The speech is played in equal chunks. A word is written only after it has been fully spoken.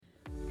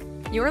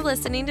You're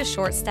listening to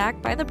Short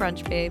Stack by the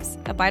Brunch Babes,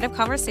 a bite of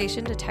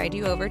conversation to tide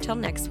you over till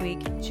next week.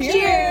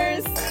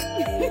 Cheers!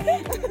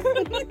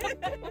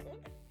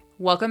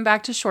 Welcome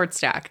back to Short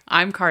Stack.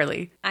 I'm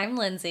Carly. I'm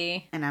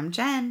Lindsay. And I'm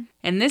Jen.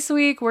 And this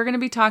week, we're going to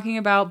be talking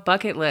about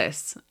bucket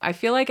lists. I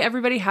feel like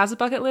everybody has a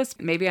bucket list.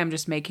 Maybe I'm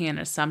just making an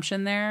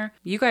assumption there.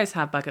 You guys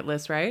have bucket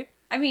lists, right?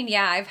 I mean,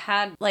 yeah, I've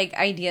had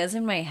ideas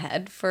in my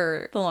head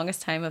for the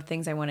longest time of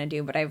things I want to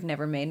do, but I've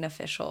never made an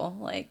official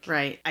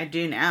Right. I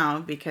do now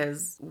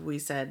because we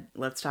said,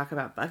 let's talk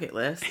about bucket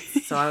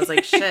lists. So I was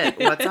like, shit,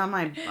 what's on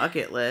my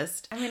bucket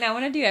list? I mean, I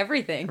want to do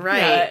everything.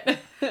 Right. But...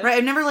 Right.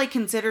 I've never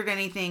considered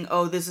anything,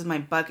 oh, this is my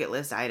bucket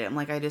list item.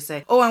 I just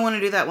say, oh, I want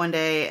to do that one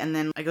day. And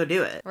then I go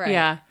do it. Right.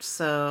 Yeah.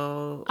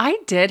 So I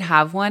did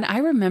have one. I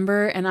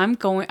remember, and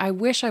I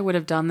wish I would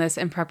have done this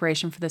in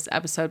preparation for this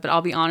episode, but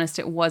I'll be honest,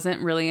 it wasn't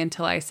really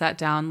until I sat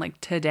down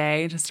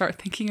today to start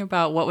thinking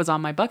about what was on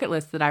my bucket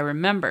list that I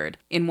remembered.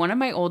 In one of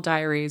my old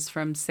diaries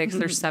from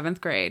 6th or 7th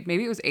grade,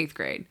 maybe it was 8th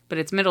grade, but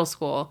it's middle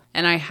school,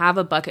 and I have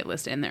a bucket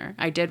list in there.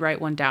 I did write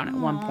one down at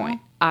one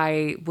point.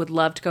 I would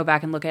love to go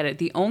back and look at it.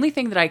 The only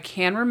thing that I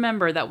can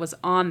remember that was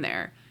on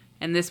there,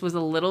 and this was a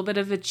little bit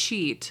of a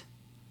cheat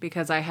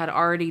because I had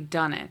already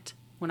done it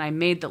when I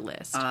made the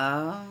list.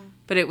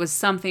 But it was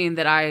something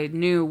that I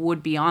knew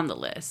would be on the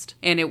list.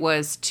 And it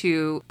was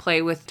to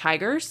play with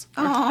tigers.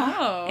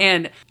 Oh.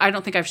 And I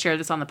don't think I've shared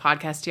this on the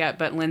podcast yet,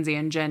 but Lindsay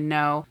and Jen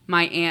know.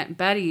 My Aunt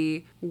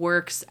Betty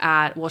works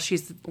at,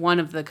 she's one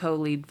of the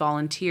co-lead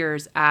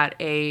volunteers at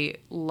a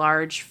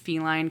large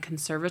feline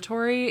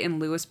conservatory in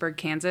Lewisburg,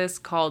 Kansas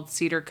called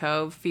Cedar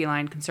Cove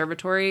Feline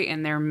Conservatory.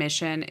 And their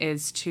mission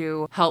is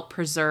to help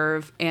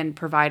preserve and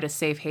provide a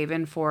safe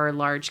haven for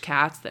large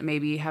cats that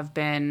maybe have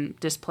been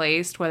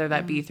displaced, whether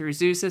that be through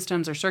zoo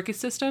systems or circus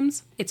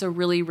systems. It's a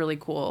really, really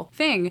cool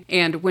thing.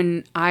 And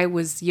when I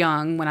was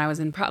young, when I was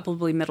in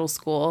probably middle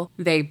school,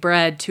 they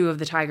bred 2 of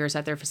the tigers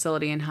at their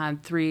facility and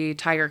had 3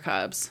 tiger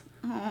cubs.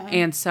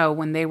 And so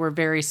when they were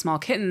very small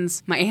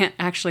kittens, my aunt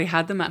actually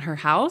had them at her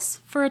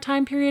house for a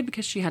time period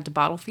because she had to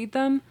bottle feed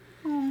them.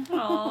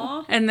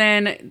 Aww. And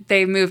then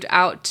they moved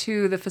out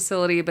to the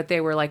facility, but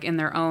they were in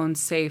their own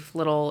safe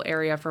little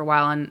area for a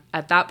while. And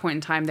at that point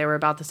in time, they were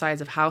about the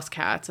size of house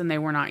cats, and they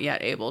were not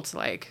yet able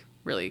to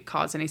really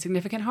cause any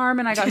significant harm.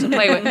 And I got to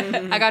play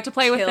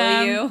with Kill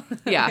them. you.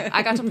 Yeah,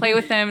 I got to play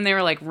with them, and they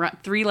were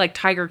 3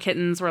 tiger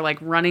kittens were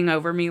running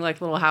over me like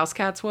little house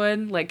cats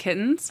would, like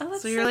kittens. Oh,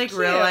 that's so you're cute.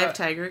 real life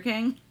Tiger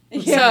King?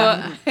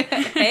 Yeah. So,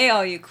 hey,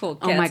 all you cool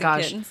cats oh my and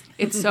gosh, kittens.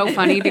 It's so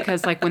funny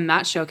because when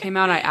that show came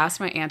out, I asked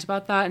my aunt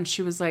about that, and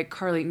she was like,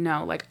 "Carly,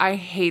 no, I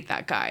hate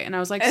that guy." And I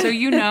was like, "So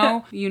you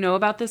know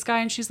about this guy?"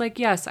 And she's like,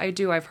 "Yes, I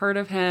do. I've heard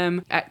of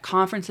him at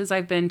conferences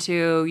I've been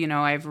to.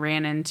 I've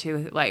ran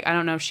into I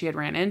don't know if she had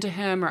ran into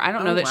him, or I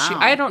don't know that wow.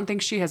 I don't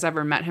think she has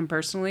ever met him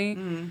personally,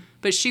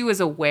 but she was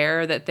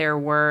aware that there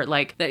were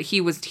that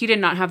he did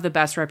not have the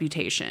best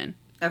reputation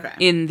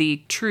in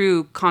the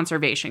true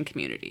conservation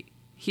community.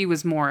 He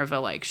was more of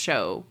a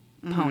show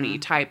pony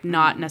type,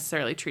 not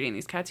necessarily treating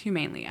these cats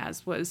humanely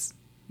as was,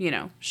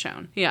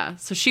 shown. Yeah.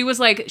 So she was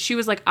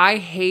like, I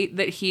hate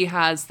that he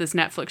has this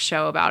Netflix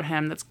show about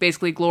him that's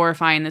basically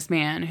glorifying this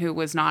man who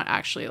was not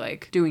actually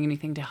doing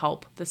anything to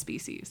help the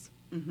species.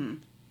 Mm-hmm.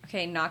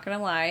 Okay, not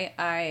gonna lie,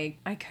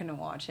 I couldn't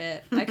watch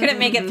it. I couldn't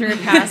make it through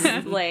past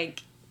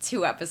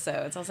 2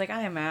 episodes. I was like,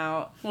 I am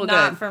out. Well,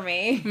 not good. for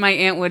me. My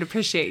aunt would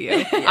appreciate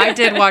you. I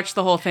did watch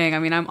the whole thing. I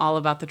mean, I'm all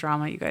about the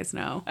drama, you guys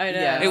know. I know.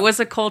 Yeah. It was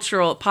a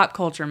pop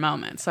culture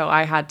moment, so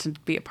I had to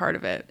be a part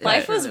of it.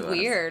 Life It was really was.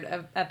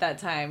 weird at that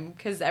time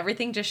because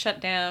everything just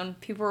shut down.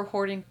 People were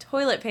hoarding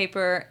toilet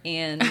paper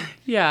and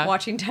Yeah.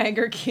 watching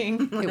Tiger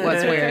King. It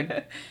was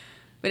weird.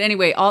 But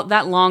anyway, all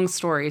that long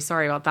story,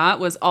 sorry about that,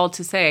 was all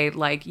to say,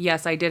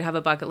 yes, I did have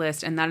a bucket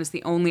list, and that is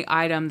the only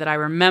item that I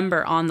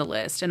remember on the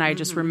list. And I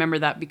just remember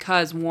that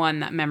because, one,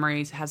 that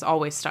memory has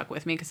always stuck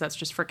with me because that's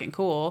just freaking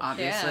cool.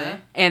 Obviously. Yeah.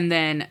 And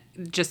then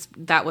just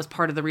that was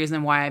part of the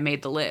reason why I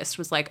made the list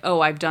was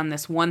I've done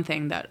this one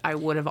thing that I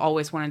would have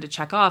always wanted to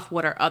check off.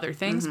 What are other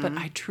things? But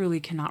I truly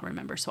cannot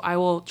remember. So I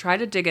will try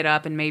to dig it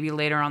up, and maybe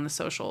later on the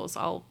socials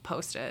I'll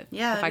post it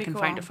Yeah, if that'd I be can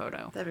cool. find a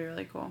photo. That'd be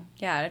really cool.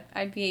 Yeah,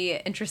 I'd be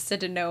interested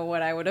to know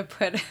what I would have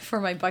put for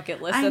my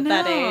bucket list I at know.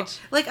 that age.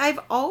 I've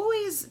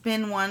always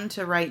been one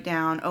to write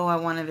down, I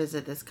want to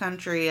visit this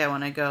country, I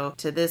want to go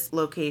to this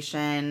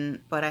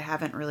location, but I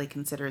haven't really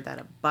considered that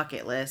a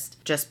bucket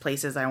list, just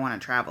places I want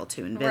to travel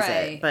to and visit.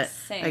 Right, But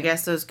same. I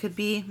guess those could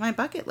be my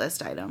bucket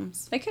list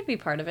items. It could be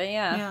part of it,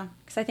 yeah. Yeah.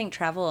 Because I think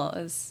travel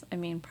is,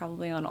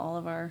 probably on all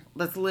of our...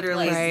 That's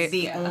literally Right. the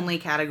Yeah. only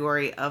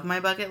category of my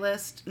bucket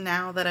list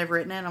now that I've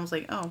written it. I was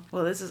like,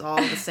 this is all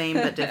the same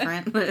but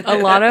different. A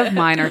lot of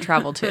mine are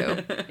travel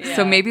too. Yeah.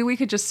 So maybe we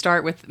just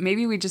start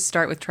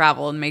with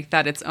travel and make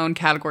that its own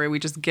category. We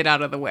just get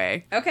out of the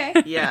way. Okay.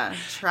 Yeah,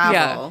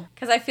 travel.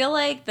 Because I feel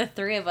like the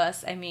 3 of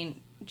us,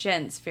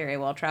 Jen's very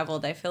well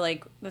traveled. I feel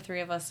like the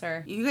three of us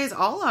are You guys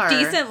all are.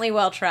 decently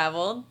well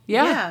traveled.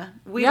 Yeah.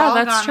 We've Yeah, all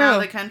that's gone true. out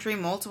of the country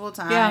multiple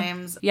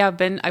times. Yeah, I've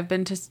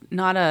been to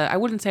I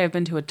wouldn't say I've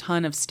been to a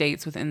ton of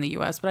states within the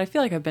US, but I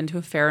feel like I've been to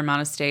a fair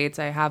amount of states.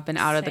 I have been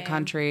out of the Same.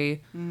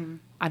 country.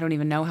 I don't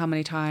even know how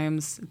many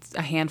times. It's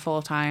a handful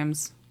of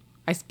times.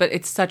 But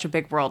it's such a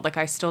big world. Like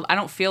I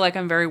don't feel like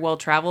I'm very well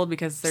traveled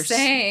because there's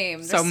Same.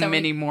 There's so so many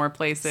many- more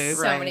places.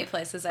 So Right. many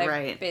places. I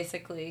Right.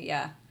 basically,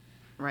 yeah.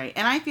 Right.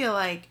 And I feel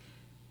like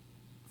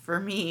for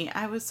me,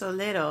 I was so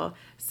little,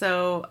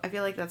 so I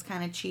feel like that's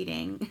kind of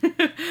cheating.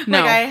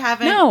 No. Like I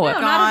haven't No, not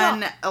at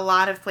gone a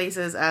lot of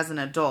places as an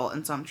adult,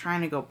 and so I'm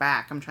trying to go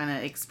back. I'm trying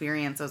to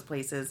experience those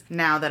places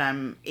now that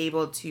I'm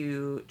able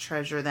to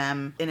treasure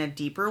them in a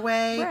deeper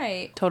way.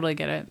 Right. Totally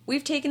get it.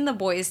 We've taken the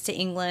boys to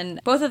England.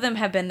 Both of them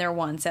have been there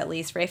once at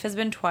least. Rafe has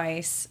been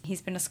twice.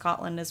 He's been to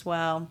Scotland as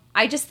well.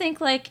 I just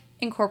think like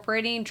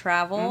incorporating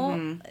travel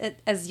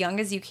as young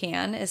as you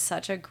can is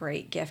such a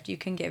great gift you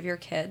can give your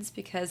kids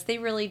because they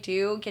really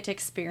do get to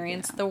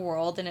experience the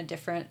world in a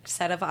different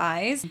set of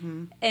eyes.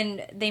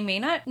 And they may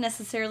not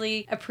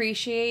necessarily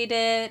appreciate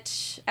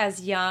it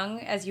as young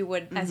as you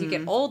would as you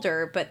get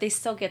older, but they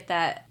still get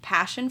that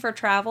passion for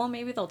travel.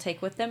 Maybe they'll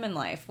take with them in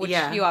life, which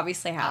Yeah. you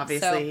obviously have.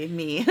 Obviously,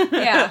 me.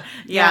 Yeah.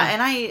 Yeah,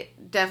 and I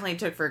definitely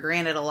took for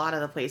granted a lot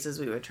of the places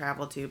we would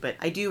travel to, but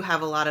I do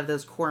have a lot of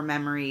those core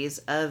memories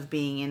of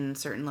being in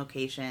certain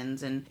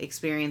locations and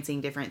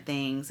experiencing different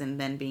things and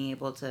then being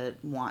able to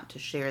want to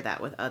share that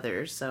with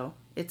others. So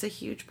it's a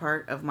huge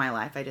part of my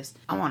life.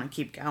 I want to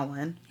keep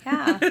going.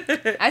 Yeah,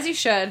 as you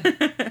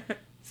should.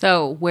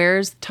 So,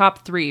 where's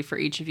top 3 for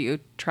each of you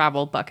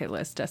travel bucket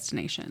list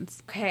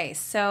destinations? Okay,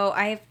 so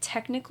I've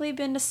technically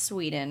been to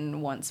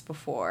Sweden once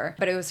before,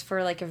 but it was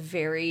for like a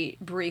very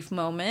brief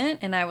moment,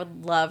 and I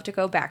would love to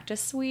go back to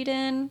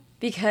Sweden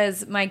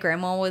because my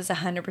grandma was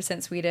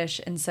 100% Swedish,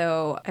 and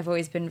so I've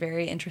always been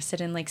very interested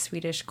in like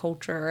Swedish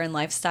culture and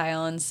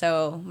lifestyle, and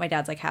so my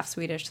dad's like half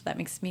Swedish, so that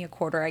makes me a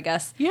quarter, I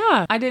guess.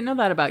 Yeah, I didn't know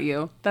that about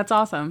you. That's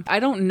awesome. I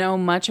don't know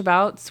much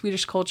about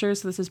Swedish culture,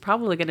 so this is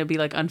probably going to be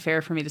like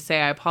unfair for me to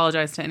say. I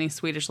apologize to any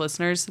Swedish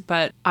listeners,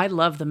 but I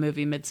love the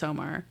movie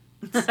Midsommar.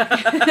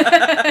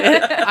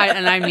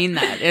 And I mean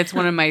that. It's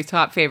one of my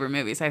top favorite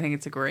movies. I think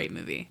it's a great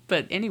movie.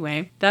 But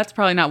anyway, that's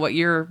probably not what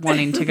you're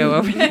wanting to go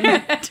over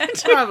there.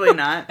 Probably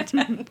not.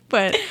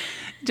 But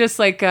just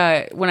like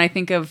when I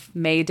think of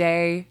May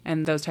Day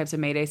and those types of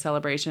May Day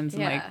celebrations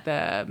and Yeah. like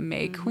the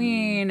May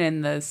Queen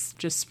and the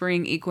just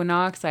spring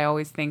equinox, I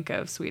always think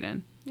of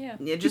Sweden. Yeah.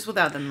 Yeah, just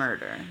without the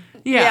murder.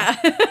 Yeah.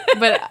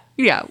 But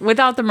yeah,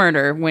 without the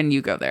murder when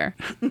you go there.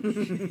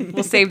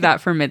 We'll save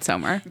that for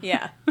Midsommar.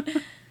 Yeah.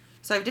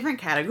 So I have different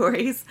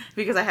categories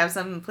because I have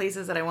some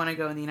places that I want to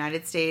go in the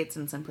United States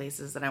and some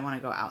places that I want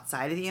to go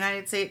outside of the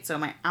United States. So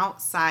my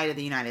outside of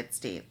the United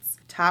States,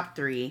 top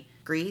 3,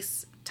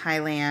 Greece,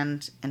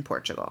 Thailand, and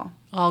Portugal.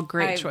 All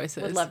great I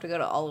choices. would love to go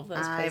to all of those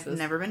I've places.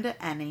 never been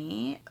to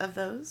any of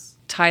those.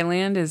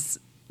 Thailand is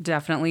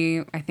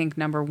definitely, I think,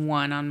 number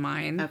 1 on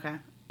mine. Okay.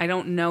 I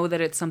don't know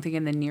that it's something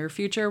in the near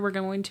future we're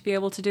going to be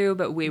able to do,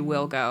 but we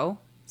will go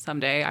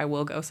someday. I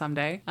will go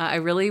someday. I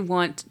really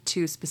want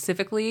to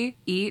specifically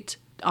eat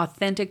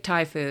authentic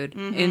Thai food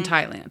in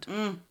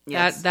Thailand.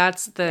 Yes.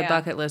 That's the Yeah.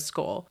 bucket list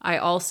goal. I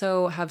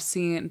also have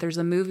seen, there's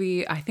a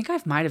movie, I think I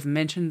might have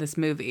mentioned this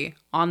movie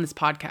on this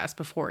podcast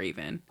before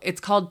even. It's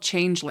called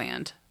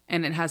Changeland,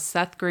 and it has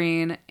Seth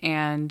Green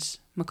and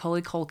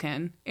Macaulay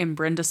Culkin and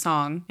Brenda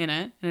Song in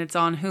it, and it's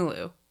on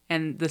Hulu.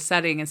 And the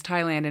setting is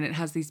Thailand, and it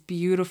has these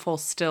beautiful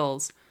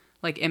stills,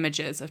 like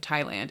images of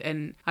Thailand.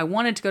 And I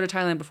wanted to go to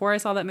Thailand before I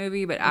saw that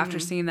movie, but after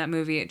seeing that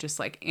movie, it just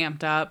like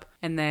amped up.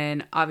 And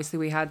then obviously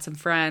we had some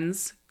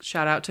friends.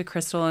 Shout out to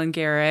Crystal and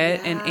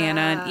Garrett and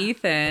Anna and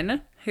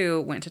Ethan,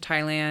 who went to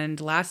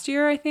Thailand last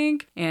year, I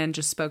think, and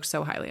just spoke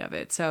so highly of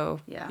it. So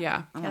yeah. I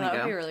Yeah, want that to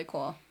would go. be really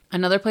cool.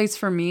 Another place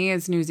for me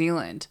is New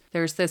Zealand.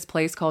 There's this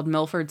place called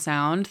Milford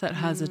Sound that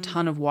has a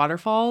ton of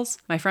waterfalls.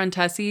 My friend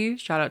Tessie,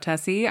 shout out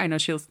Tessie, I know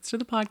she listens to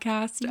the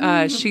podcast.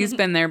 She's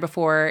been there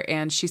before,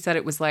 and she said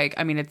it was like,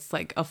 I mean, it's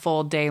like a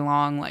full day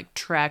long like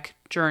trek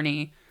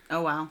journey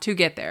Oh, wow. to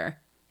get there.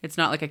 It's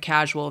not like a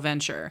casual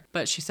venture,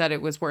 but she said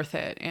it was worth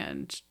it.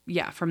 And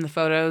yeah, from the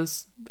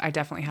photos, I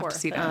definitely have to Worth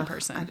see it. that in I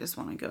person. just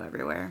want to go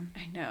everywhere.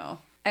 I know.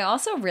 I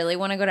also really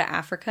want to go to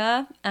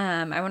Africa.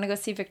 I want to go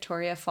see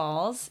Victoria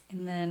Falls,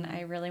 and then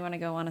I really want to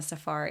go on a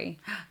safari.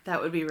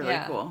 That would be really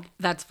Yeah. cool.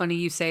 That's funny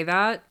you say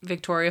that.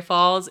 Victoria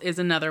Falls is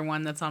another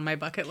one that's on my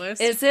bucket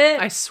list. Is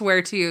it? I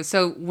swear to you.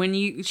 So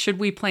should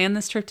we plan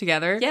this trip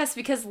together? Yes,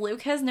 because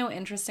Luke has no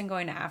interest in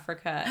going to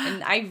Africa,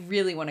 and I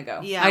really want to go.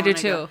 Yeah, I do wanna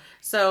too. go.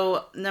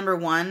 So, number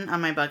 1 on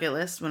my bucket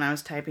list when I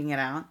was typing it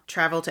out,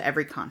 travel to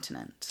every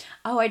continent.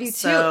 Oh, I do too.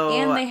 So,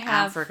 And they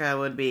have Africa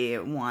would be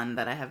one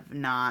that I have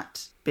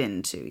not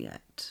been to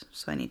yet.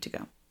 So, I need to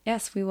go.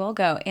 Yes, we will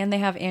go. And they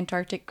have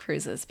Antarctic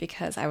cruises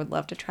because I would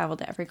love to travel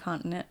to every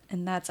continent,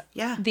 and that's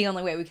Yeah. the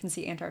only way we can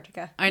see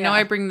Antarctica. I know Yeah.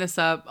 I bring this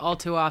up all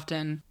too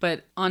often,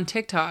 but on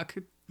TikTok,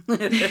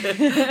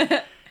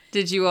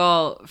 Did you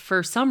all,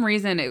 for some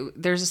reason,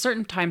 there's a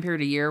certain time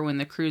period of year when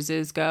the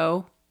cruises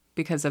go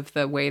because of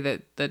the way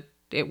that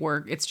it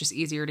works. It's just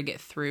easier to get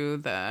through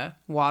the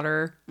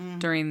water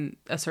during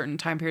a certain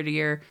time period of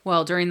year.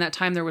 Well, during that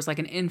time, there was like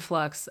an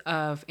influx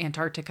of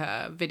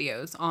Antarctica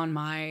videos on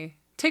my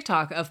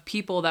TikTok of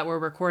people that were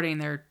recording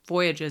their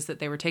voyages that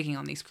they were taking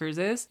on these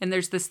cruises. And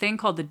there's this thing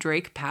called the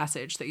Drake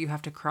Passage that you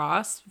have to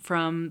cross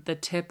from the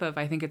tip of,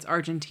 I think it's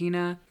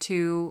Argentina,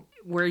 to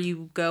where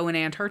you go in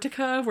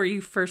Antarctica, where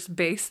you first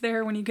base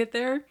there when you get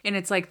there. And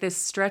it's like this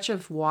stretch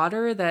of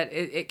water that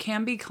it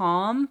can be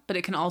calm, but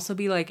it can also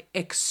be like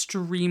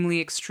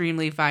extremely,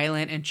 extremely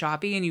violent and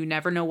choppy, and you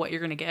never know what you're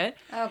going to get.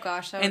 Oh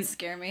gosh, that would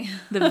scare me.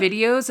 The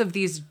videos of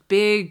these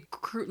big,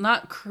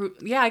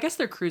 I guess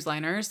they're cruise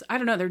liners. I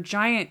don't know. They're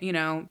giant,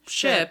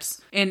 ships.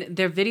 And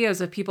they're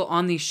videos of people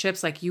on these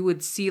ships. Like you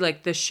would see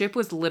like the ship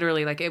was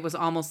literally like, it was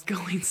almost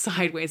going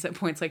sideways at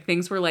points. Like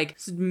things were like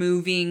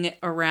moving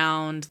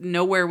around.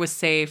 Nowhere was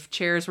safe.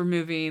 Chairs were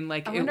moving.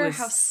 Like I wonder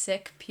how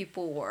sick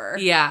people were.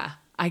 Yeah,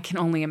 I can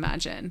only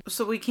imagine.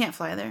 So we can't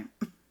fly there.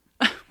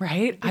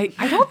 Right? I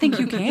don't think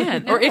you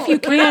can. No, or if you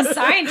we're not can,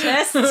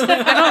 scientists.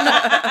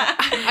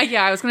 I don't know.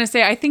 Yeah, I was going to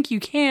say, I think you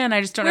can.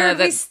 I just don't know Where do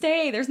we that.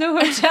 stay? There's no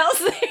hotels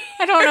there.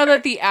 I don't know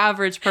that the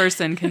average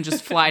person can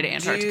just fly to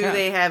Antarctica. Do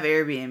they have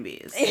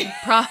Airbnbs?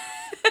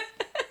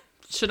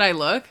 Should I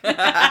look?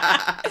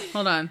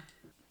 Hold on.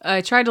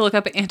 I tried to look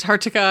up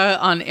Antarctica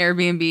on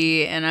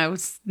Airbnb and I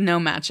was no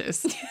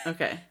matches.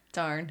 Okay.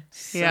 Darn.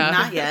 So Yeah.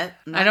 Not yet.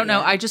 I don't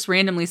know. I just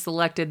randomly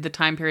selected the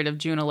time period of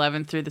June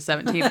 11th through the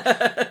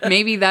 17th.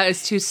 Maybe that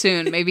is too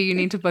soon. Maybe you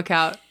need to book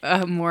out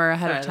more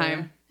ahead of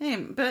time. Hey,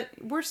 but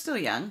we're still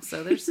young,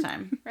 so there's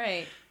time.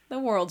 Right. The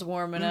world's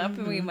warming up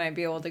and we might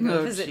be able to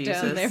go visit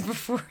down Jesus. there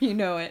before you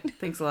know it.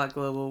 Thanks a lot,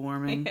 global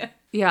warming. Yeah.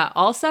 Yeah,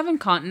 all 7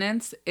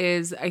 continents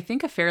is, I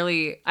think,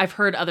 I've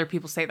heard other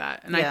people say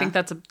that, and Yeah. I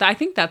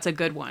think that's a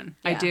good one.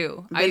 I Yeah.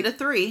 do. Been to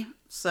 3,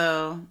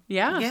 so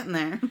Yeah. getting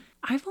there.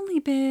 I've only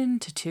been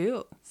to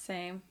 2.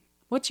 Same.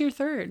 What's your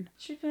third?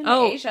 She's been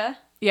Oh. to Asia.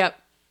 Yep,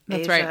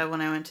 that's Asia, right.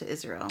 when I went to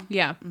Israel.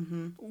 Yeah,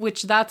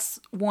 which that's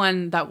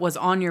one that was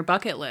on your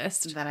bucket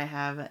list. That I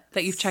have.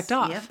 That you've checked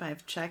off. Yep,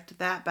 I've checked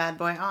that bad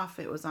boy off.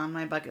 It was on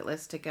my bucket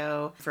list to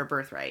go for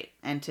Birthright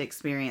and to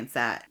experience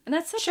that. And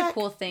that's such a Check.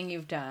 cool thing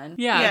you've done.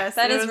 Yeah. Yes,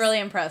 That it is was- really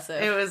impressive.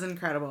 It was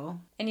incredible.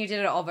 And you did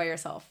it all by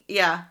yourself.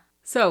 Yeah.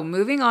 So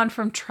moving on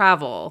from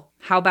travel,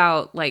 how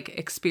about like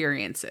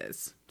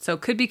experiences? So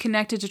could be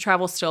connected to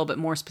travel still, but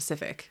more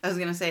specific. I was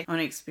going to say, I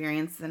want to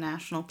experience the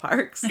national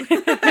parks.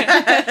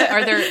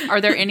 Are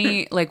there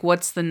any, like,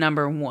 what's the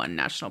number 1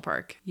 national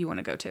park you want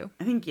to go to?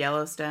 I think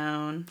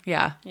Yellowstone.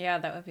 Yeah. Yeah,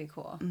 that would be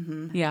cool.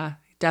 Yeah,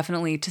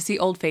 definitely. To see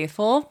Old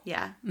Faithful.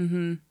 Yeah.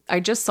 I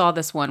just saw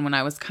this one when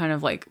I was kind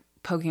of like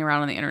poking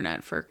around on the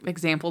internet for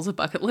examples of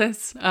bucket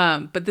lists.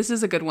 But this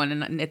is a good one,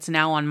 and it's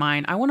now on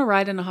mine. I want to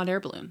ride in a hot air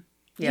balloon.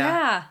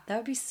 Yeah. That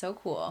would be so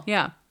cool.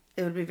 Yeah.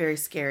 It would be very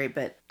scary,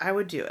 but I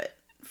would do it.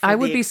 I For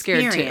would the be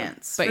scared too,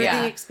 experience. but For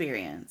yeah. the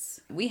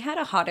experience. We had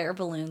a hot air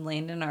balloon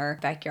land in our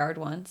backyard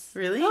once.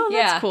 Really? Oh,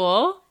 that's Yeah.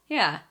 cool.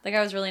 Yeah, like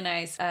I was really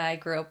nice. I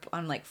grew up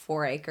on like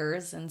 4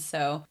 acres, and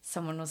so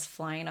someone was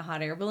flying a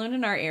hot air balloon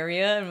in our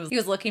area, and he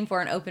was looking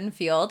for an open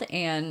field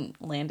and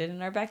landed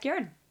in our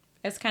backyard.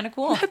 It's kind of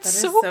cool. That's That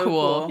is so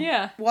cool.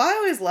 Yeah. Well, I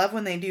always love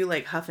when they do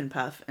like Huff and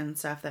Puff and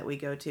stuff that we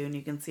go to, and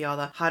you can see all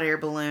the hot air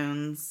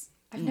balloons.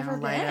 I've you never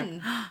know, light up.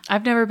 been.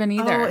 I've never been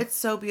either. Oh, it's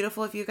so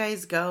beautiful. If you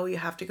guys go, you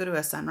have to go to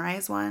a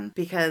sunrise one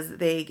because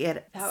they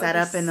get That would set be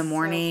up in the so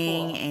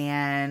morning cool.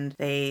 and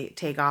they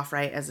take off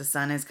right as the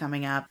sun is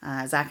coming up.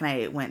 Zach and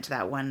I went to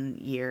that one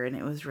year and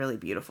it was really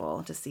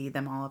beautiful to see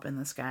them all up in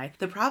the sky.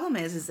 The problem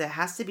is it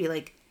has to be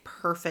like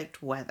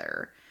perfect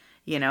weather.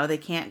 You know, they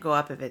can't go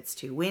up if it's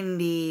too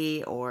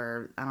windy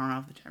or I don't know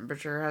if the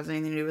temperature has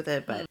anything to do with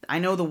it, but I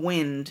know the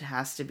wind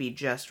has to be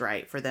just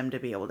right for them to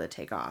be able to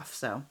take off.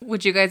 So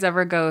Would you guys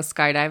ever go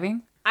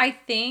skydiving? I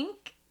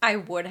think I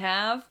would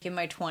have in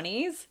my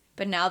 20s,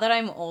 but now that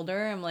I'm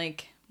older, I'm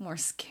like more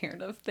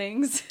scared of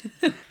things.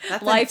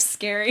 Life's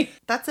scary.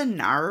 that's a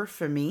nar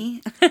for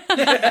me.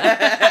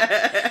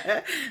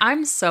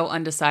 I'm so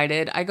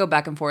undecided. I go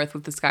back and forth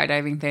with the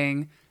skydiving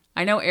thing.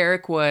 I know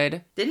Eric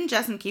would. Didn't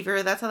Jess and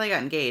Kiefer, that's how they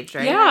got engaged,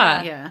 right?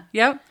 Yeah. Yeah.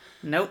 Yep.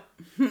 Nope.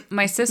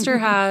 My sister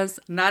has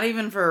Not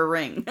even for a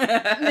ring.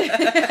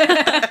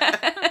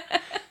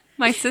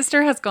 my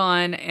sister has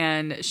gone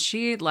and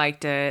she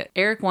liked it.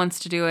 Eric wants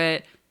to do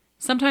it.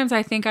 Sometimes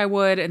I think I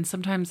would, and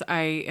sometimes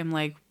I am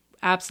like,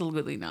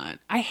 absolutely not.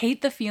 I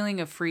hate the feeling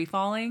of free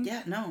falling.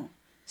 Yeah, no.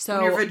 So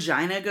When your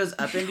vagina goes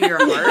up into your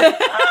heart,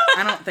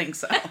 I don't think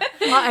so.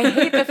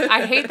 well,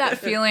 I hate that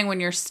feeling when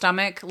your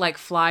stomach like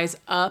flies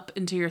up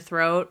into your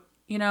throat,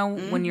 you know,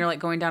 when you're like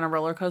going down a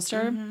roller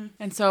coaster.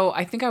 And so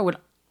I think I would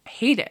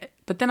hate it.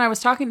 But then I was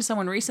talking to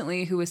someone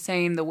recently who was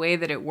saying the way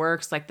that it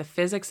works, like the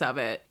physics of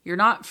it, you're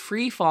not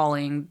free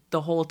falling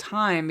the whole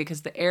time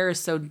because the air is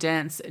so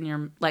dense and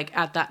you're like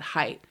at that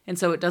height. And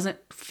so it doesn't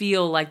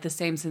feel like the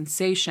same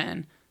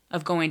sensation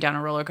of going down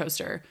a roller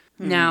coaster.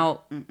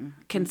 Now,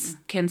 can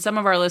some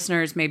of our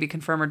listeners maybe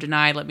confirm or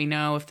deny? Let me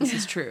know if this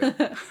is true.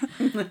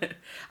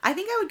 I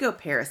think I would go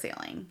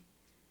parasailing.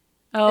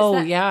 Oh,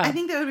 that- yeah. I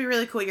think that would be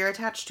really cool. You're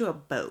attached to a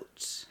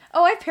boat.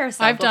 Oh, I've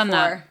parasailed I've done before.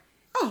 that.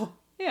 Oh,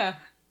 Yeah.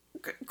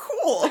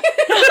 cool.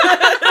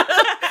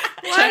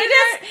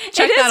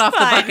 Check It that is off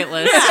fun. the bucket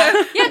list.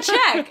 Yeah,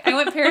 check. I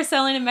went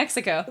parasailing in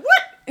Mexico.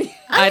 What?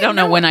 I don't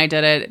know when I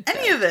did it.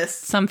 Any of this.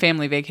 Some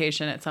family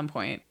vacation at some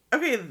point.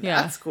 Okay,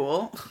 Yeah. that's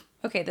cool.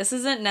 Okay, this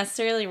isn't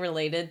necessarily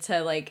related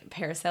to like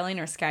parasailing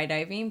or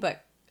skydiving,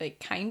 but like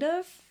kind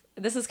of.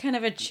 This is kind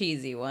of a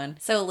cheesy one.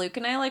 So Luke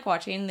and I like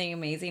watching The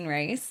Amazing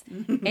Race,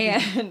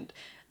 and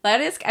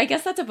that is, I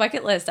guess that's a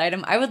bucket list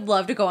item. I would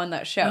love to go on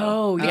that show.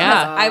 Oh, Because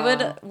yeah. I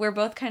would. We're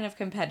both kind of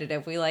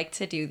competitive. We like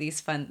to do these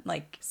fun,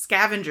 like,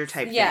 Scavenger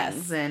type Yes.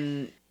 things.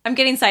 And I'm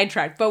getting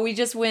sidetracked, but we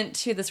just went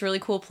to this really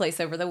cool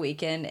place over the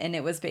weekend, and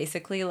it was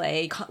basically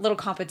like little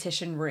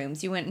competition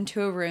rooms. You went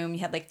into a room, you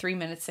had like 3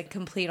 minutes to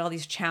complete all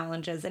these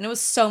challenges, and it was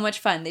so much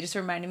fun. They just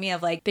reminded me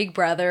of like Big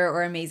Brother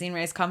or Amazing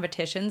Race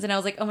competitions, and I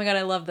was like, oh my god,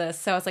 I love this.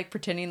 So I was like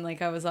pretending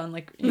like I was on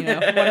like, you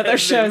know, one of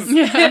those shows.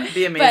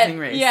 The Amazing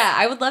Race. Yeah,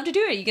 I would love to do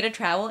it. You get to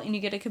travel and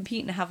you get to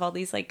compete and have all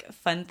these like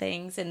fun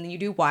things, and you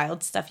do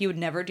wild stuff you would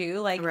never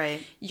do. Like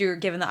Right. you're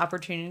given the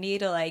opportunity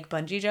to like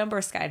bungee jump or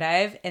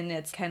skydive, and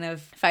it's kind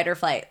of fight or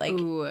flight. Like,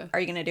 Ooh. are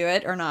you gonna do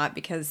it or not?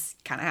 Because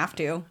you kind of have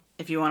to.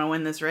 If you want to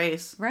win this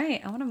race.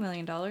 Right. I want $1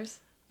 million.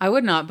 I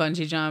would not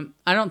bungee jump.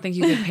 I don't think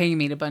you could pay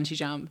me to bungee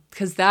jump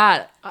because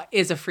that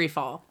is a free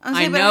fall.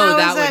 I But know how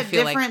that is would that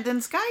feel different like. than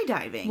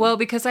skydiving? Well,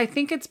 because I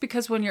think it's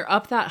because when you're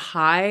up that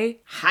high,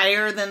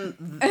 higher than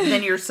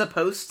you're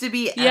supposed to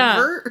be yeah,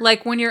 ever.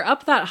 like when you're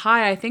up that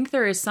high, I think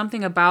there is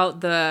something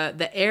about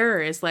the air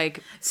is like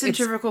it's-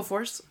 Centrifugal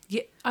force.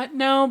 Yeah,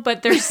 no,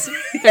 but there's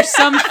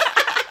some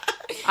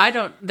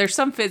there's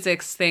some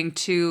physics thing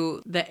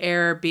to the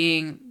air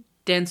being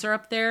denser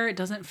up there. It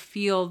doesn't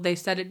feel, they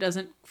said it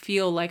doesn't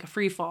feel like a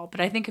free fall,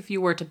 but I think if you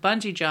were to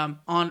bungee jump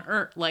on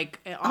Earth, like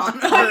on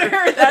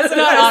Earth. That's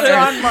not on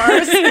Earth. on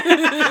Mars.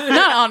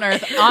 not on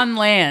Earth, on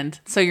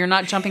land, so you're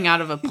not jumping out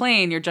of a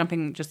plane, you're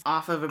jumping just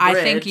Off of a bridge.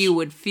 I think you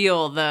would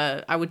feel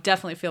I would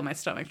definitely feel my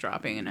stomach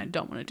dropping, and I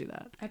don't want to do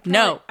that.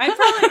 No. I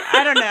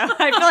don't know.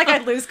 I feel like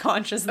I'd lose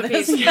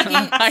consciousness. Okay,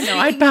 I know,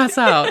 I'd pass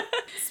out.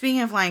 Speaking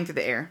of flying through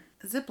the air,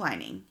 zip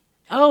lining.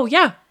 Oh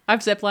yeah, I've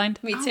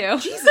ziplined. Me too.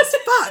 Jesus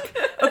fuck.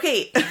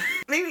 Okay,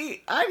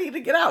 maybe I need to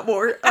get out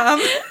more.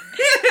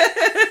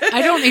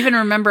 I don't even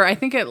remember. I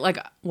think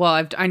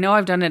I know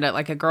I've done it at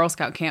like a Girl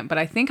Scout camp, but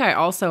I think I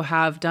also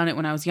have done it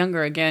when I was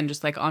younger, again,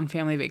 just like on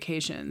family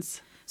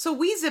vacations. So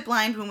we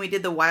ziplined when we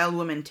did the Wild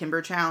Woman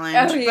Timber Challenge,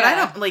 Oh, but I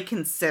yeah. don't like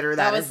consider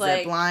that, That a was, like,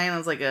 zip line. It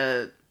was like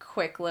a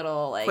Quick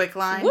little like quick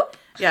line. Whoop.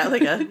 Yeah,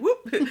 like a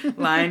whoop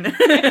line. But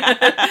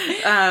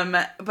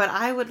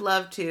I would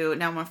love to.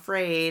 Now I'm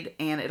afraid,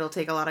 and it'll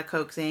take a lot of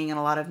coaxing and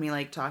a lot of me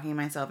like talking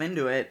myself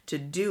into it to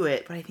do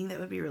it. But I think that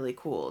would be really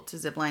cool to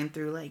zip line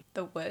through like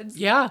The woods.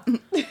 Yeah.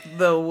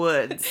 the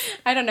woods.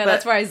 I don't know. But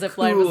That's why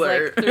zipline was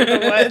cooler. like through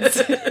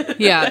the woods.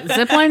 Yeah.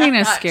 Ziplining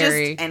is Not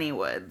scary. just any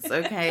woods,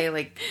 okay?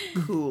 Like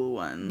cool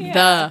ones.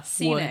 The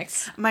Scenic.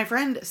 woods. My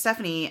friend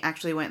Stephanie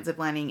actually went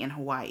ziplining in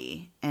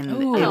Hawaii, and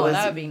Ooh. it Oh, was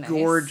that would be nice.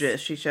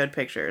 gorgeous. She showed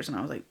pictures, and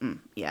I was like,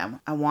 yeah,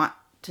 I want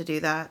to do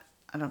that.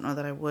 I don't know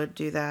that I would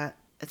do that.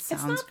 It It's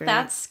sounds not great.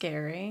 that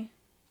scary.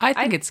 I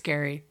think it's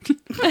scary.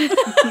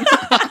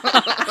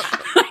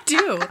 I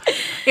do.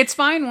 It's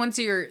fine once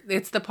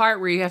it's the part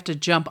where you have to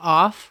jump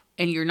off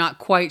and you're not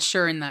quite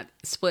sure in that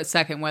split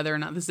second whether or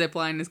not the zip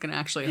line is going to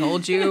actually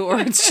hold you or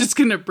it's just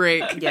going to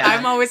break. Yeah.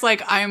 I'm always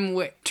like,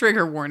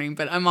 trigger warning,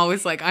 but I'm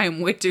always like, I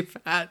am way too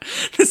fat.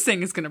 This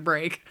thing is going to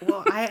break.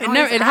 Well, I It always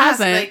never- it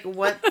ask, hasn't. like,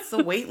 what's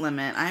the weight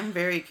limit? I'm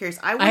very curious.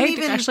 I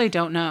actually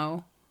don't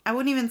know. I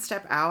wouldn't even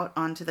step out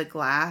onto the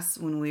glass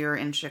when we were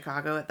in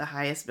Chicago at the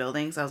highest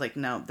buildings. I was like,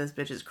 no, this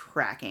bitch is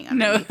cracking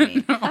underneath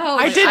me. Oh,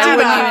 I did I do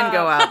wouldn't that. even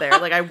go out there.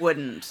 Like, I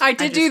wouldn't. I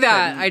did just do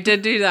that. couldn't. I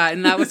did do that,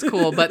 and that was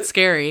cool, but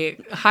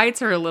scary.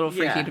 Heights are a little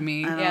freaky Yeah, to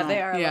me. I Yeah,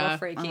 they are a Yeah. little I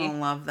freaky. don't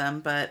love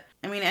them, but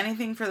I mean,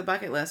 anything for the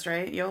bucket list,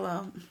 right?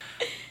 YOLO.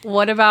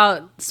 What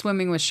about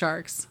swimming with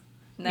sharks?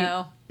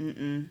 No.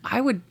 I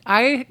Like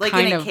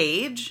kind in a of,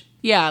 cage?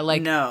 yeah,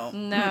 like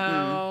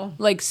No.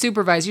 like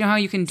supervised. You know how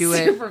you can do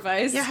it.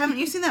 Supervised. Yeah, haven't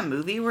you seen that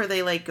movie where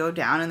they like go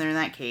down and they're in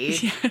that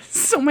cage?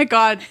 Yes. Oh my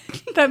god,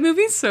 that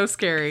movie's so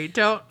scary.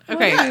 Don't.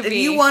 Okay. Yeah, if movie.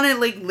 you want to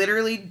like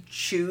literally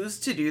choose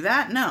to do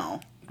that, no.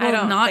 I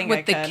Well, don't not think with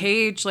I the could.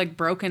 cage like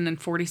broken and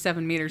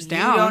 47 meters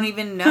down. You don't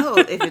even know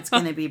if it's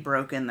going to be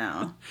broken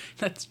though.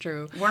 That's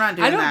true. We're not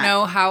doing I don't that.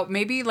 know how.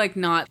 Maybe like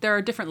not. There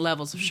are different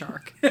levels of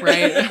shark,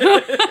 right?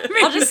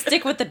 I'll just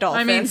stick with the I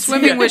dolphins. mean,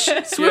 swimming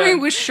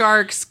with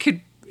sharks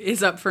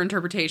is up for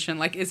interpretation.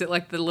 Like, is it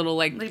like the little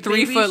like Like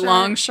 3 baby foot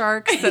long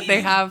shark? sharks that they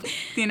have?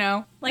 You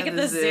know. like At at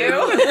the the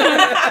zoo.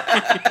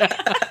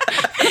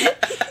 zoo.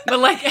 But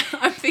like,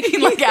 I'm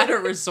thinking like at a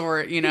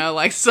resort, you know,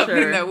 like something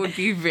Sure. that would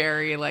be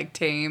very like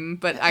tame,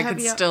 but I Have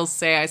could you- still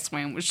say I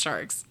swam with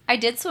sharks. I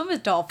did swim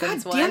with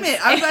dolphins God once. damn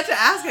it. I was about to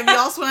ask, have you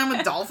all swam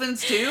with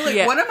dolphins too? Like,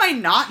 Yeah. what am I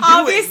not doing?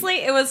 Obviously,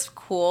 it was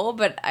cool,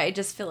 but I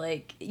just feel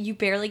like you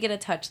barely get to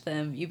touch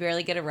them. You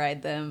barely get to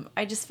ride them.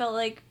 I just felt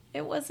like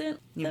it wasn't.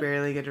 You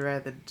barely get to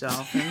ride the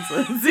dolphins,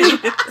 Lindsay.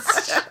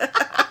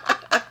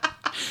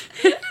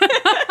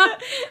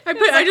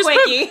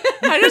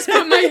 I just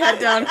put my head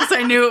down because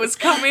I knew it was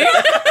coming. I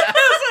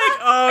was like,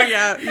 oh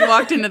yeah, you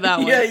walked into that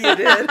one. Yeah, you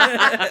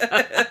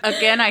did.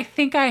 Again, I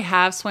think I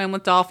have swam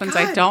with dolphins.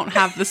 I God. don't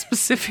have the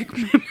specific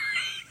memory.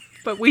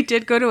 But we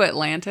did go to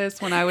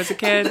Atlantis when I was a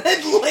kid.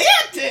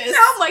 Atlantis?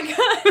 Oh my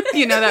god!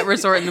 You know that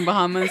resort in the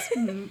Bahamas?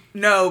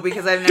 No,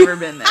 because I've never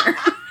been there.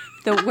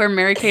 Where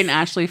Mary-Kate and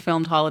Ashley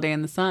filmed Holiday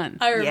in the Sun.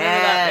 I remember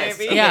Yes. that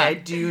baby. Okay, Yeah. I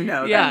do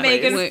know Yeah. that.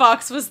 Megan place.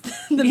 Fox was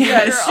the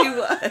Yes, girl. she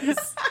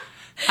was.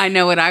 I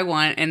know what I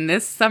want. And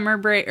this summer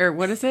break, or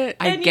what is it?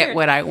 I And get you're-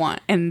 what I want.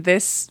 And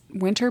this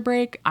winter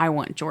break, I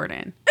want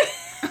Jordan.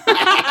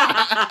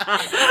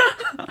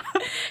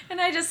 And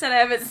I just said I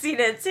haven't seen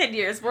it in 10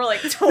 years. We're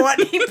like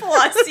 20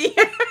 plus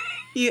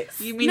years.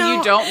 You mean No.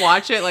 you don't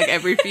watch it like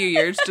every few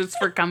years just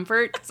for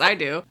comfort? Because I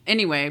do.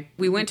 Anyway,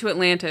 we went to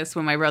Atlantis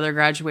when my brother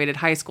graduated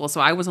high school, so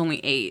I was only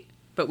 8.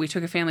 But we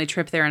took a family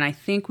trip there, and I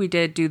think we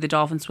did do the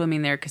dolphin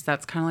swimming there because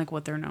that's kind of like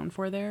what they're known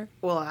for there.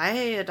 Well, I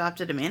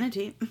adopted a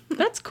manatee.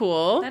 That's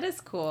cool. That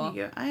is cool.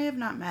 Yeah, I have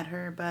not met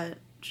her, but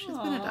she's been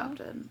Aw.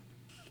 adopted.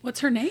 What's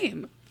her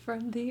name?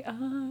 From the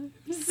arms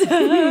of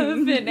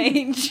an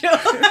angel.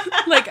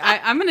 Like,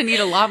 I'm going to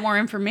need a lot more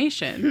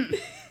information.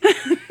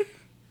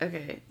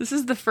 Okay. This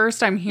is the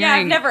first I'm hearing. Yeah,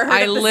 I've never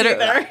heard of this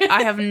either.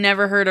 I have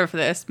never heard of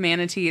this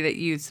manatee that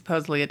you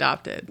supposedly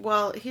adopted.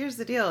 Well, here's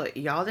the deal.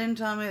 Y'all didn't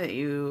tell me that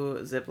you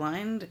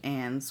ziplined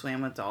and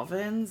swam with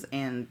dolphins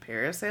and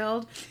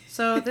parasailed.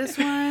 So this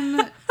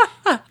one,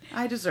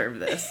 I deserve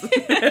this.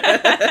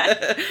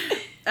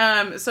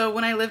 So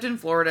when I lived in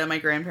Florida, my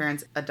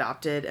grandparents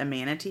adopted a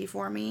manatee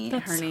for me.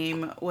 That's Her so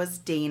name was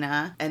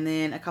Dana. And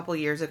then a couple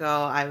years ago,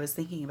 I was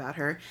thinking about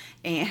her.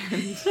 And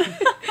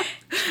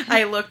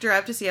I looked her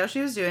up to see how she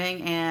was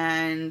doing.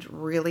 And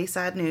really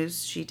sad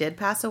news, she did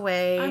pass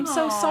away. I'm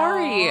so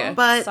sorry.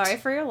 But- Sorry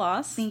for your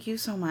loss. Thank you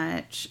so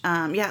much.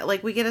 Yeah,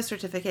 like we get a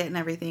certificate and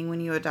everything when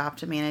you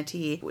adopt a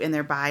manatee in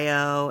their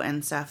bio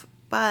and stuff.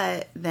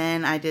 But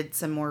then I did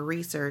some more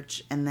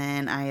research and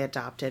then I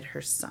adopted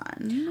her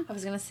son. I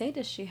was gonna say,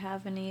 does she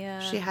have any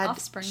She had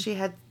offspring? She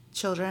had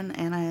children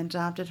and I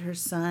adopted her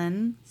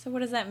son. So what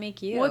does that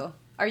make you? What-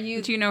 Are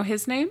you? Do you know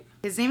his name?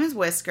 His name is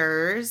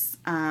Whiskers.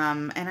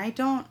 And I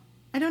don't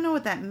know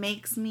what that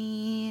makes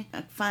me,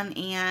 a fun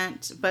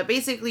aunt, but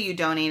basically you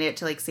donate it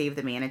to like save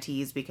the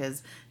manatees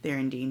because they're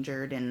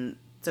endangered, and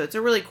so it's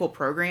a really cool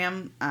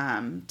program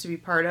to be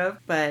part of.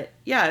 But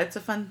yeah, it's a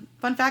fun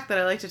fact that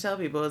I like to tell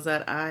people is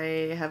that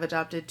I have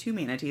adopted 2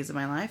 manatees in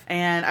my life,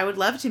 and I would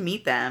love to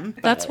meet them.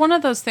 That's but one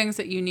of those things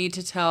that you need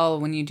to tell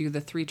when you do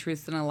the 3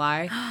 truths and a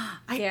lie.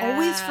 I Yeah.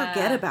 always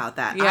forget about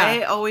that. Yeah.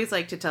 I always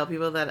like to tell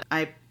people that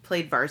I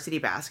played varsity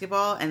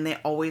basketball, and they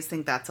always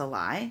think that's a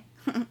lie.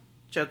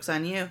 Joke's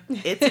on you.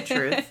 It's a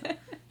truth.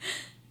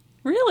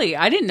 Really?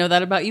 I didn't know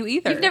that about you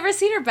either. You've never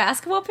seen her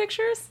basketball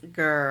pictures?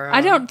 Girl.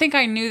 I don't think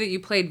I knew that you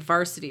played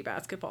varsity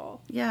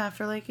basketball. Yeah,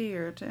 for like a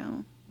year or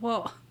 2.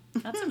 Well,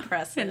 That's I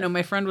impressive. didn't know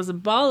my friend was a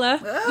baller.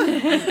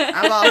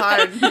 I'm all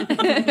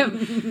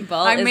hard.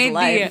 Ball I is made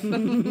life.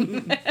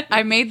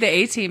 I made the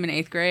A team in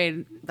 8th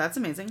grade. That's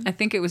amazing. I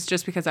think it was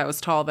just because I was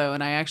tall though,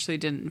 and I actually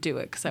didn't do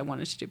it because I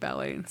wanted to do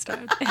ballet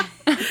instead.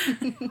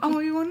 Oh,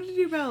 you wanted to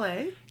do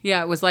ballet?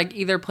 Yeah, it was like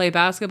either play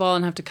basketball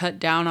and have to cut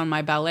down on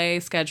my ballet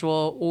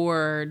schedule,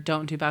 or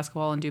don't do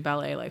basketball and do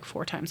ballet like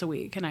 4 times a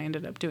week. And I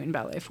ended up doing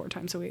ballet 4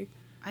 times a week.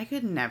 I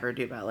could never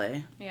do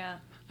ballet. Yeah.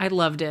 I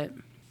loved it.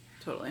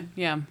 Totally.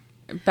 Yeah.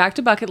 Back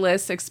to bucket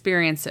list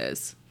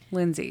experiences.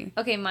 Lindsay.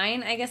 Okay,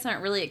 mine I guess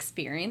aren't really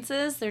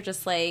experiences. They're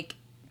just like,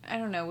 I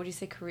don't know, would you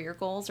say career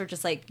goals or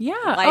just like Yeah,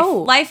 life,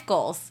 oh. life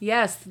goals?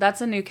 Yes, that's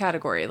a new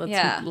category. Let's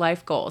Yeah.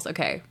 life goals.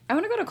 Okay. I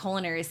want to go to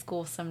culinary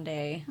school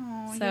someday.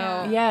 Oh, so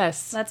yeah.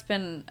 Yes. that's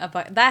been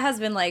that has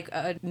been like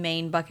a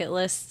main bucket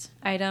list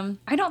item.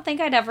 I don't think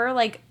I'd ever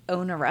like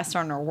own a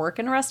restaurant or work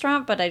in a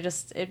restaurant, but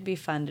it'd be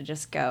fun to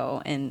just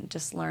go and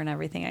just learn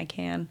everything I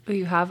can.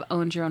 You have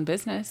owned your own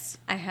business,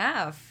 I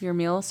have. your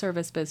meal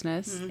service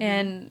business,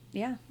 And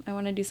yeah, I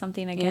want to do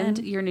something again. and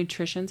your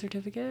nutrition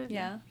certificate.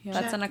 yeah, Yeah.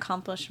 that's an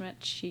accomplishment.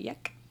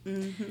 Check.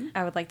 Mm-hmm.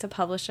 I would like to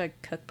publish a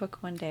cookbook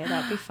one day.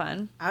 That'd be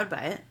fun. I would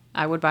buy it.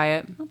 I would buy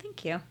it. Well,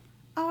 thank you.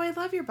 Oh, I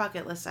love your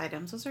bucket list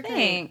items. Those are great.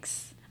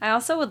 Thanks. I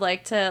also would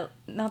like to,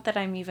 not that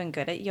I'm even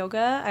good at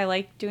yoga. I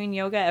like doing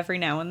yoga every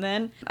now and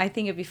then. I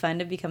think it'd be fun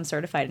to become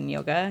certified in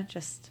yoga.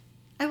 Just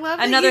I love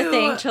that another you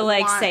thing to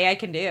like want- say I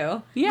can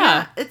do.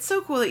 Yeah. It's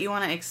so cool that you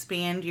want to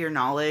expand your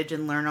knowledge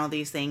and learn all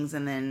these things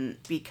and then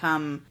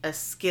become a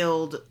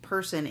skilled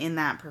person in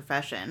that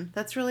profession.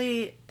 That's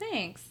really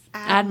Thanks.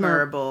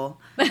 admirable.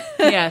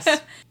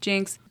 Yes.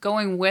 Jinx,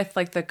 going with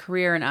like the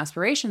career and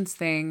aspirations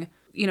thing,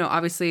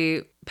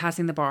 obviously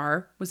passing the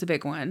bar was a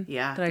big one.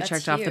 Yeah. That I That's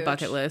checked off the huge.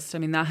 bucket list. I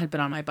mean, that had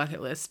been on my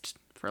bucket list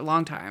for a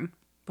long time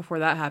before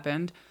that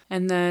happened.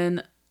 And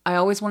then I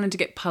always wanted to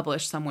get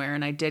published somewhere,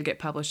 and I did get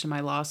published in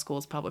my law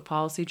school's public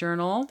policy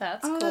journal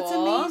That's Oh,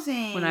 cool. that's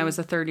amazing. when I was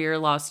a third-year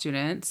law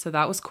student. So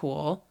that was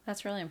cool.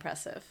 That's really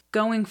impressive.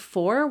 Going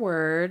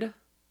forward,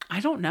 I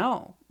don't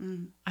know.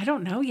 I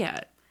don't know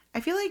yet.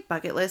 I feel like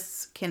bucket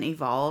lists can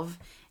evolve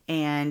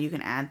and you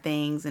can add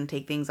things and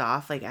take things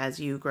off like as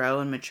you grow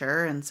and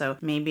mature. And so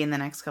maybe in the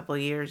next couple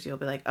of years, you'll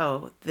be like,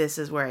 oh, this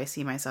is where I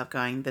see myself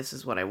going. This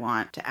is what I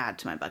want to add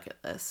to my bucket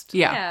list.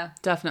 Yeah,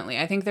 definitely.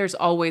 I think there's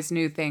always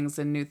new things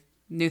and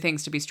new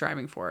things to be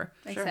striving for.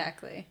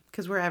 Exactly.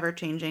 Because we're ever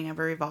changing,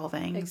 ever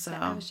evolving. I So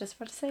was just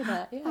about to say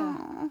that.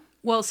 Yeah.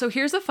 Well, so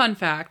here's a fun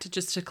fact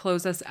just to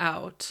close us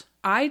out.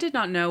 I did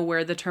not know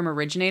where the term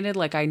originated.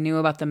 Like, I knew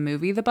about the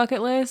movie The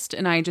Bucket List,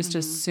 and I just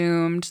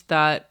assumed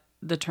that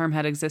the term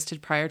had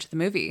existed prior to the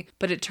movie.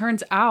 But it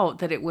turns out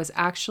that it was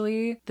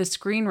actually the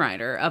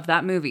screenwriter of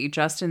that movie,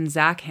 Justin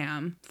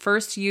Zackham,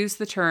 first used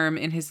the term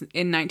in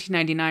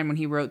 1999 when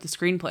he wrote the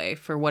screenplay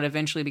for what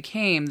eventually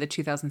became the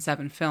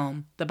 2007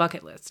 film The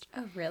Bucket List.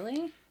 Oh,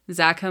 really?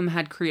 Zackham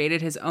had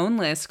created his own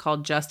list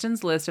called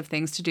Justin's List of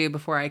Things to Do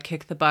Before I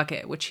Kick the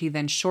Bucket, which he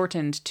then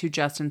shortened to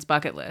Justin's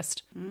Bucket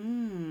List.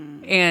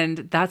 And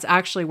that's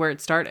actually where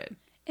it started.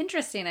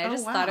 Interesting. I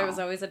just thought it was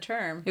always a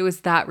term. It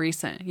was that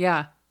recent.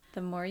 Yeah.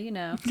 The more you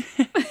know.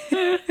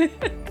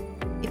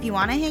 if you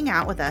want to hang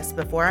out with us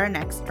before our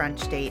next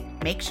brunch date,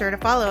 make sure to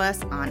follow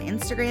us on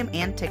Instagram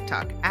and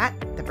TikTok at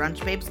The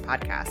Brunch Babes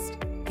Podcast.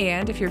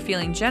 And if you're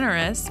feeling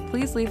generous,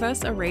 please leave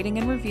us a rating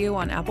and review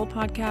on Apple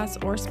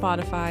Podcasts or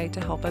Spotify to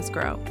help us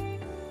grow.